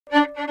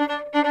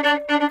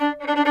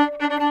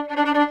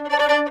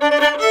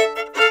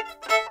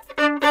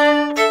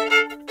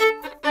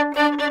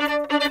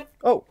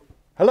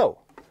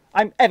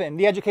Evan,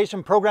 the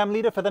education program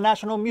leader for the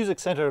National Music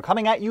Center,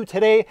 coming at you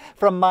today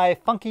from my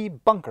funky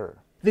bunker.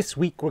 This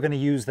week we're going to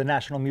use the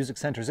National Music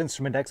Center's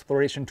Instrument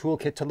Exploration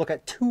Toolkit to look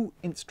at two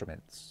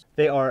instruments.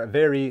 They are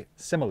very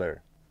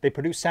similar. They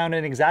produce sound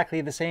in exactly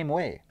the same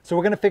way. So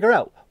we're going to figure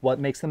out what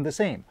makes them the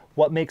same,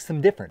 what makes them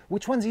different,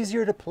 which one's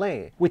easier to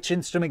play, which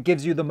instrument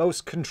gives you the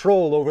most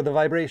control over the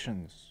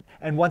vibrations,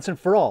 and once and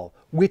for all,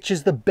 which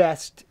is the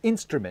best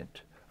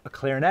instrument, a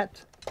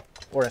clarinet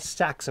or a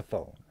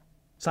saxophone,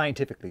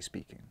 scientifically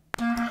speaking.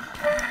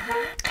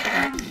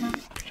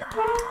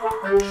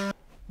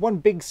 One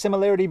big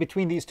similarity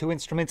between these two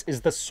instruments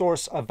is the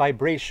source of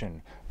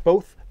vibration.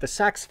 Both the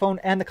saxophone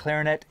and the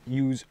clarinet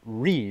use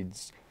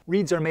reeds.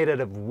 Reeds are made out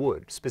of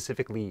wood,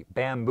 specifically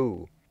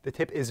bamboo. The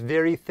tip is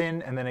very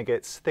thin and then it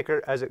gets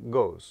thicker as it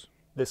goes.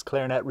 This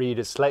clarinet reed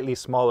is slightly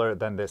smaller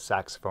than this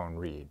saxophone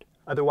reed.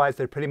 Otherwise,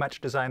 they're pretty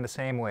much designed the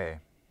same way.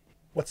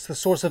 What's the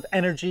source of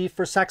energy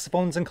for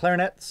saxophones and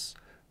clarinets?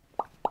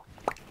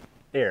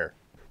 Air.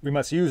 We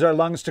must use our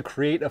lungs to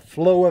create a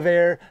flow of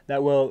air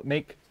that will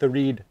make the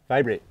reed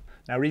vibrate.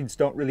 Now, reeds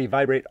don't really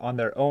vibrate on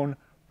their own.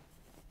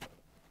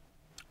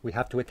 We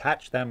have to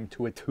attach them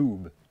to a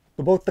tube.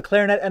 But both the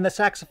clarinet and the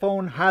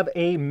saxophone have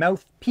a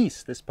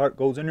mouthpiece. This part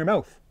goes in your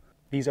mouth.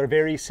 These are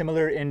very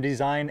similar in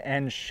design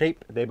and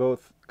shape. They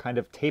both kind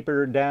of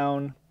taper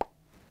down.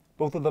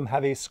 Both of them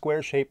have a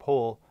square shaped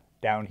hole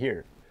down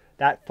here.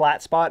 That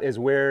flat spot is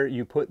where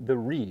you put the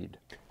reed.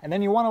 And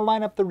then you want to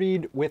line up the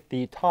reed with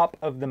the top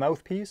of the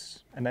mouthpiece,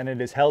 and then it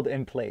is held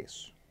in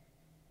place.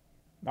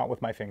 Not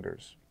with my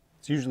fingers.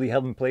 It's usually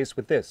held in place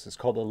with this. It's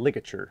called a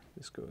ligature.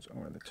 This goes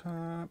over the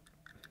top.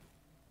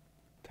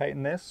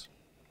 Tighten this.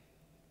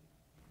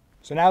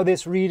 So now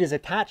this reed is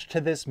attached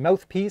to this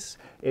mouthpiece.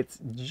 It's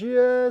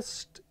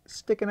just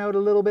sticking out a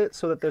little bit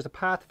so that there's a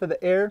path for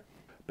the air.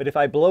 But if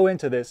I blow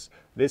into this,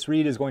 this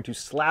reed is going to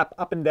slap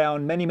up and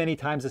down many, many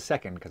times a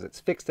second because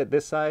it's fixed at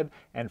this side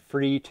and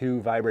free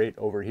to vibrate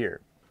over here.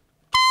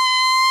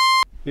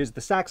 Here's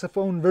the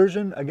saxophone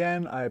version.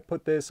 Again, I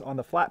put this on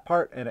the flat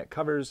part and it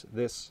covers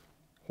this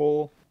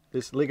hole.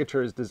 This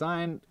ligature is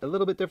designed a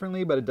little bit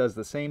differently, but it does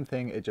the same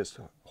thing. It just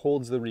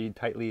holds the reed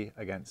tightly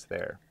against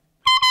there.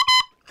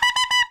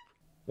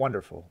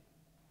 Wonderful.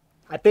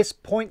 At this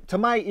point, to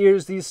my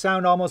ears, these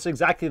sound almost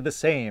exactly the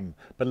same,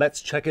 but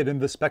let's check it in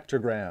the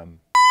spectrogram.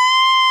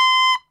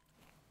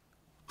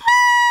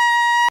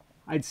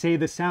 I'd say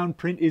the sound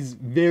print is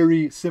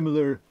very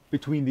similar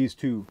between these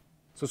two.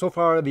 So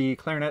far the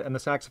clarinet and the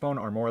saxophone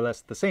are more or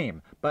less the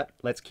same, but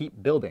let's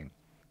keep building.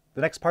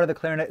 The next part of the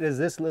clarinet is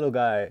this little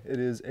guy. It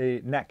is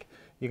a neck.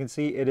 You can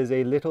see it is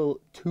a little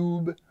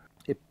tube.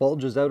 It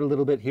bulges out a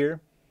little bit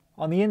here.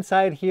 On the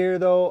inside here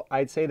though,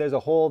 I'd say there's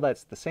a hole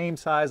that's the same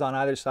size on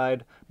either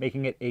side,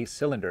 making it a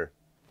cylinder.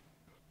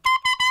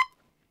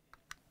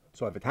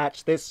 So I've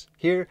attached this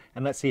here,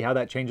 and let's see how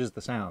that changes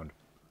the sound.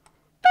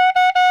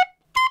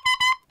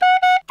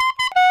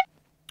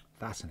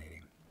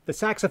 Fascinating. The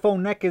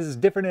saxophone neck is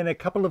different in a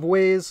couple of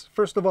ways.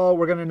 First of all,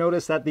 we're going to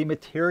notice that the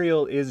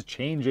material is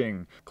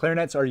changing.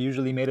 Clarinets are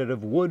usually made out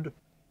of wood.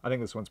 I think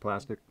this one's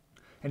plastic.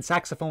 And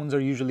saxophones are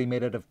usually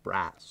made out of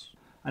brass.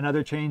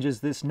 Another change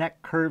is this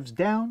neck curves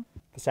down.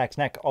 The sax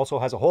neck also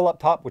has a hole up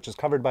top, which is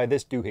covered by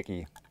this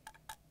doohickey.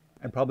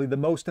 And probably the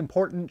most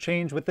important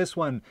change with this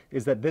one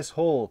is that this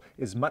hole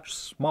is much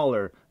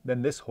smaller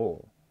than this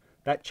hole.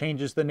 That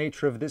changes the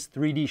nature of this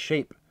 3D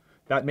shape.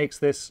 That makes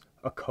this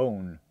a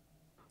cone.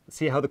 Let's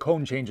see how the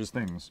cone changes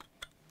things.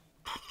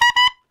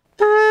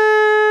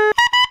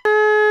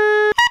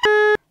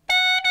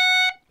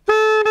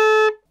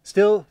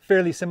 Still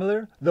fairly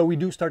similar, though we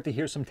do start to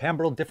hear some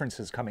timbral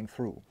differences coming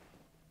through.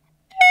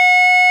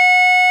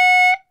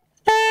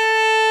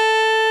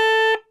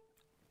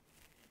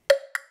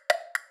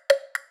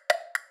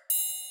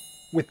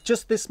 With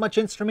just this much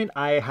instrument,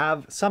 I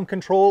have some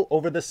control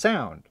over the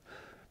sound.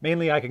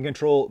 Mainly I can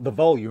control the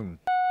volume.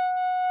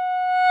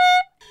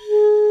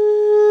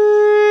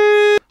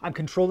 I'm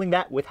controlling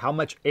that with how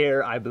much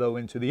air I blow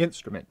into the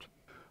instrument.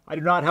 I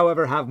do not,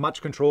 however, have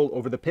much control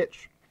over the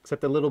pitch,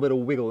 except a little bit of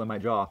wiggle in my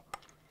jaw.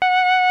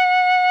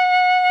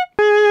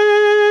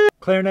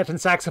 Clarinet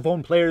and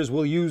saxophone players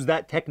will use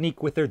that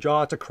technique with their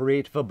jaw to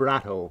create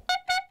vibrato.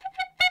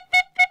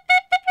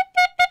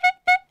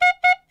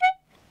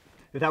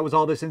 If that was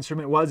all this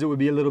instrument was, it would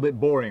be a little bit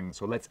boring.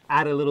 So let's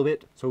add a little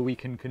bit so we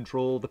can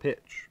control the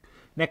pitch.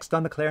 Next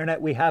on the clarinet,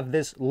 we have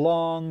this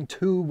long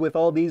tube with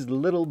all these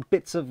little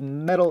bits of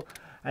metal,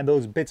 and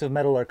those bits of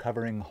metal are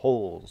covering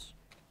holes.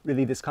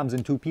 Really, this comes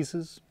in two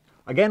pieces.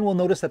 Again, we'll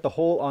notice that the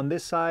hole on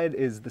this side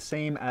is the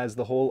same as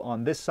the hole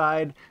on this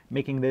side,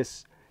 making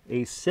this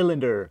a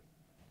cylinder.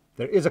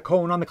 There is a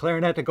cone on the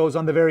clarinet that goes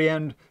on the very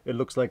end. It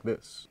looks like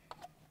this.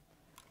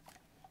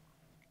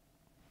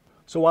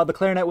 So while the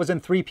clarinet was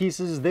in three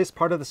pieces, this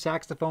part of the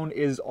saxophone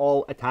is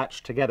all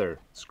attached together,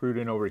 screwed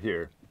in over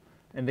here.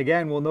 And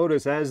again, we'll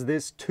notice as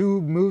this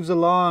tube moves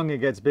along, it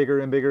gets bigger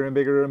and bigger and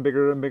bigger and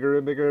bigger and bigger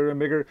and bigger and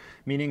bigger,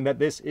 meaning that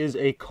this is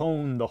a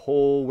cone the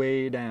whole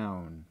way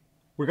down.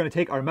 We're going to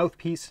take our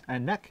mouthpiece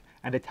and neck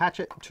and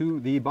attach it to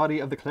the body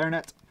of the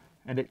clarinet.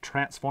 and it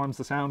transforms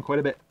the sound quite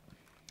a bit.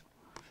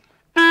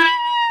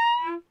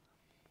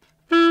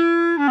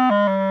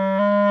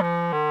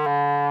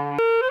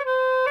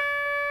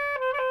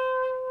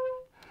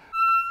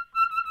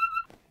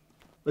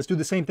 Let's do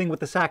the same thing with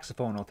the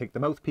saxophone. I'll take the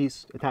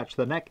mouthpiece, attach to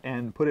the neck,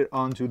 and put it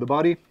onto the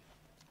body.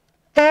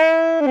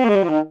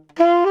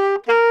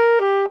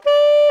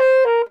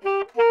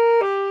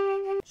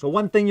 So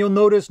one thing you'll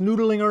notice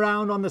noodling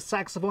around on the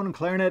saxophone and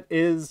clarinet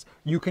is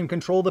you can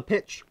control the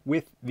pitch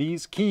with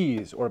these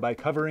keys or by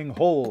covering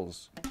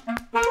holes.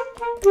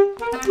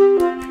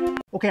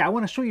 Okay, I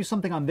want to show you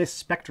something on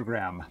this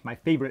spectrogram, my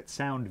favorite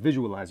sound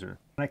visualizer.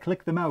 When I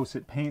click the mouse,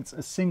 it paints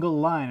a single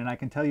line, and I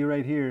can tell you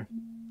right here,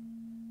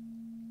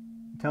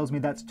 it tells me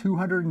that's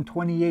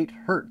 228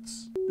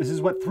 hertz. This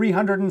is what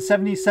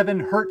 377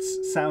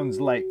 hertz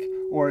sounds like,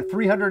 or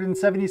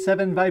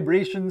 377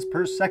 vibrations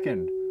per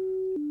second.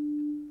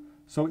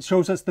 So it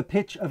shows us the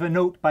pitch of a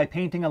note by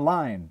painting a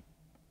line.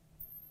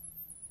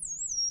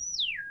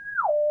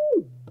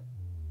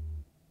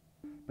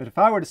 But if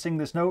I were to sing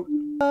this note,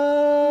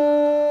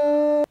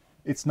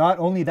 it's not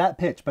only that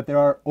pitch, but there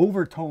are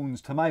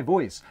overtones to my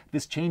voice.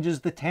 This changes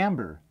the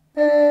timbre.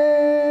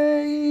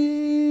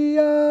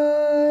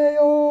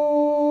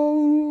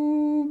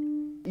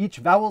 Each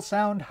vowel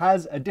sound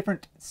has a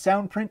different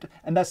sound print,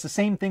 and that's the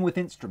same thing with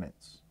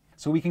instruments.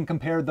 So we can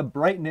compare the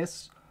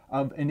brightness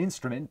of an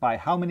instrument by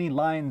how many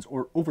lines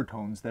or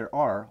overtones there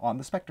are on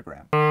the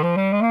spectrogram.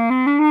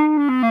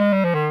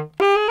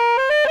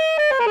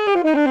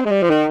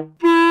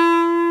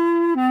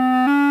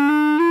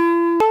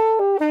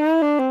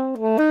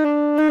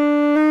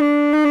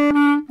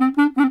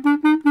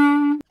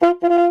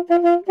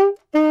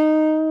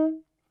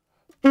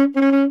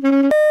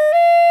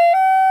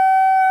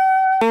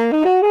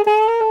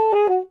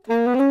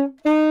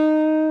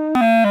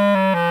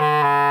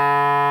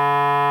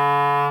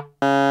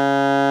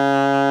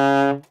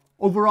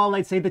 Overall,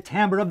 I'd say the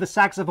timbre of the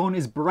saxophone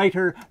is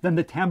brighter than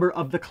the timbre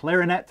of the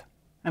clarinet,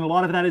 and a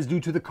lot of that is due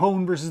to the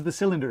cone versus the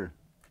cylinder.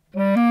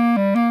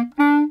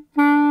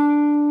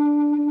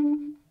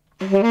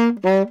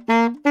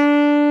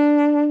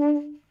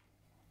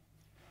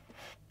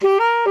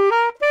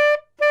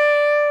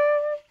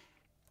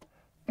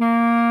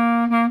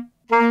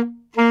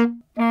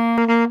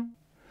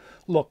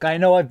 Look, I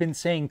know I've been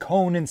saying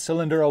cone and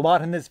cylinder a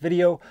lot in this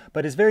video,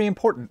 but it's very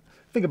important.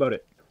 Think about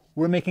it.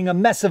 We're making a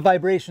mess of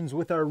vibrations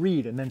with our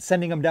reed and then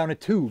sending them down a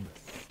tube.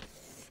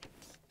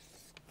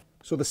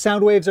 So the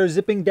sound waves are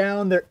zipping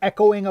down, they're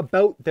echoing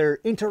about, they're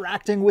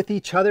interacting with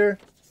each other.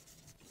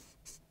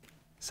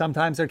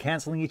 Sometimes they're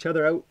canceling each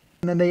other out,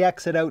 and then they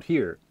exit out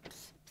here.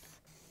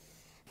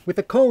 With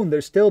the cone,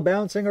 they're still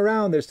bouncing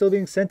around, they're still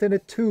being sent in a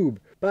tube,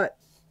 but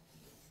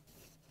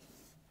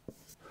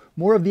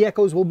more of the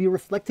echoes will be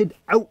reflected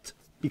out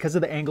because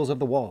of the angles of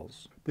the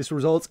walls. This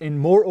results in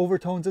more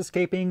overtones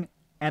escaping,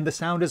 and the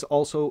sound is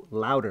also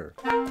louder.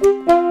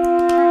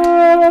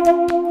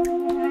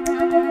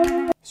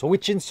 So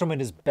which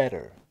instrument is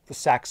better, the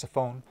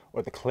saxophone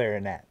or the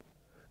clarinet?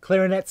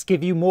 Clarinets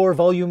give you more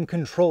volume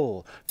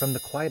control, from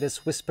the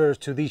quietest whisper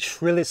to the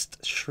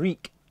shrillest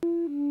shriek.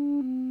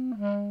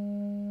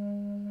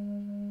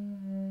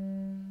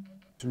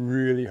 It's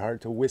really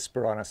hard to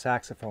whisper on a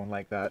saxophone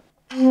like that.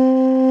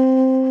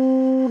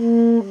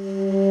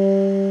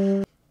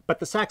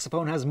 But the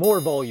saxophone has more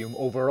volume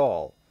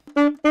overall.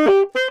 The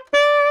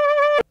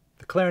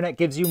clarinet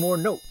gives you more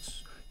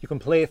notes. You can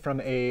play from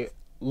a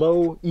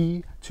low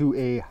E to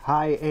a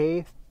high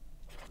A,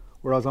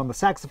 whereas on the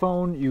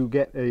saxophone you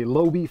get a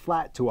low B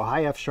flat to a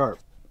high F sharp.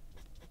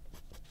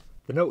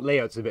 The note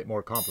layout's a bit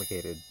more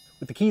complicated.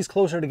 With the keys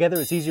closer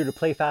together, it's easier to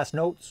play fast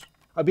notes.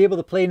 I'll be able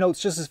to play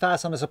notes just as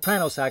fast on a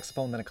soprano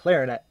saxophone than a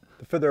clarinet.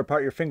 The further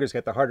apart your fingers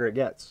get, the harder it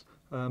gets.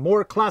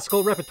 More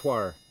classical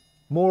repertoire.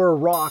 More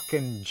rock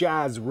and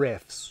jazz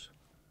riffs.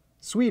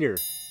 Sweeter.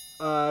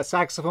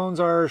 Saxophones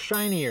are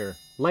shinier,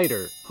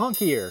 lighter,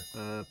 honkier,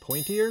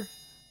 pointier,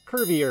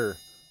 curvier.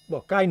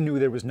 Look, I knew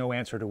there was no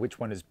answer to which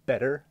one is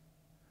better.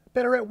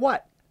 Better at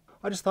what?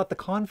 I just thought the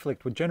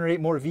conflict would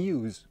generate more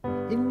views.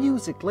 In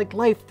music, like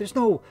life, there's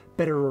no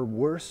better or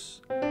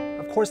worse.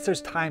 Of course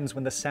there's times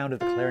when the sound of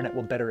the clarinet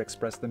will better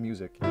express the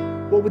music.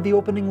 What would the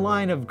opening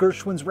line of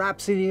Gershwin's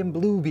Rhapsody in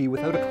Blue be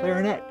without a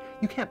clarinet?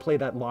 You can't play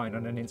that line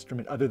on an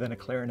instrument other than a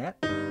clarinet.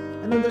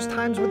 And then there's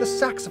times where the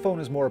saxophone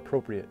is more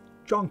appropriate.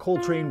 John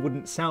Coltrane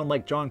wouldn't sound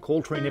like John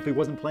Coltrane if he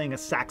wasn't playing a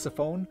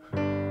saxophone,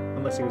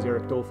 unless he was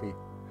Eric Dolphy.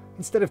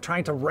 Instead of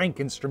trying to rank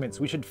instruments,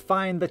 we should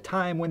find the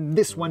time when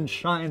this one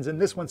shines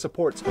and this one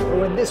supports, or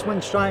when this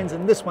one shines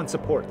and this one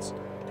supports.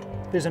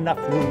 There's enough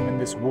room in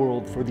this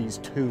world for these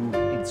two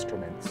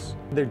instruments.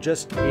 There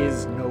just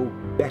is no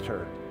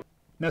better.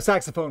 Now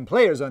saxophone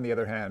players, on the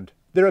other hand,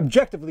 they're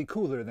objectively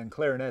cooler than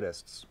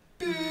clarinetists.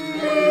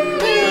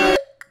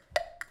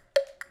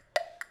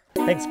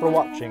 Thanks for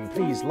watching.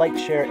 Please like,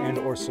 share, and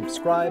or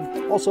subscribe.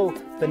 Also,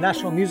 the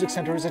National Music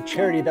Center is a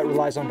charity that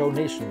relies on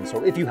donations,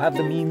 so if you have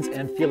the means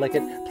and feel like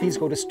it, please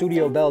go to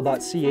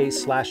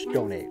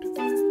studiobell.ca/donate.